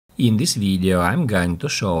In this video, I'm going to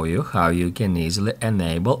show you how you can easily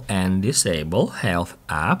enable and disable Health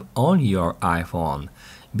app on your iPhone.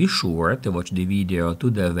 Be sure to watch the video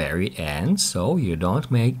to the very end so you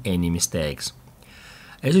don't make any mistakes.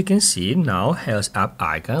 As you can see, now Health app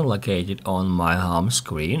icon located on my home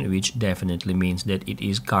screen, which definitely means that it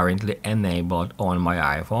is currently enabled on my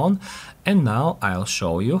iPhone, and now I'll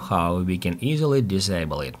show you how we can easily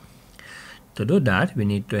disable it. To do that, we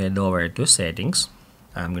need to head over to Settings.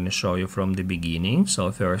 I'm going to show you from the beginning.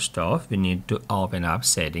 So first off, we need to open up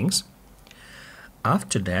Settings.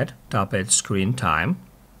 After that, tap at Screen Time.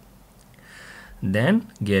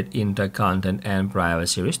 Then get into Content and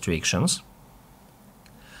Privacy Restrictions.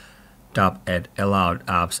 Tap at Allowed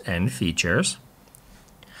Apps and Features.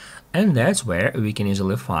 And that's where we can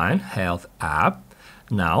easily find Health app.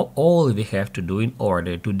 Now all we have to do in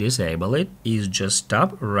order to disable it is just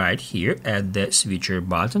tap right here at the switcher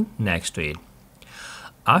button next to it.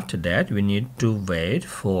 After that, we need to wait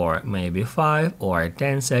for maybe 5 or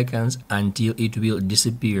 10 seconds until it will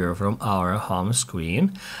disappear from our home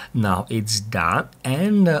screen. Now it's done,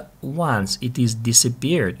 and once it is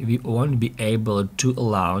disappeared, we won't be able to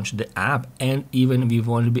launch the app, and even we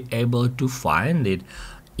won't be able to find it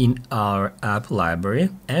in our app library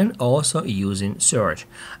and also using search.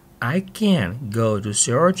 I can go to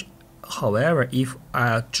search, however, if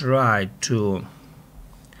I try to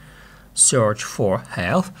search for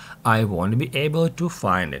Health, I won't be able to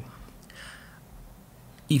find it.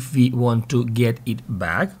 If we want to get it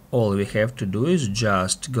back, all we have to do is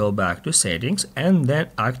just go back to Settings and then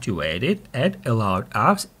activate it at Allowed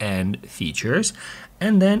Apps and Features,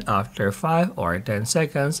 and then after 5 or 10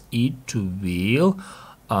 seconds it will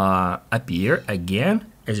appear again.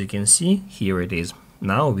 As you can see, here it is.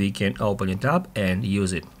 Now we can open it up and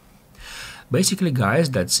use it. Basically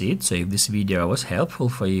guys, that's it. So if this video was helpful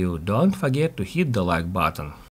for you, don't forget to hit the like button.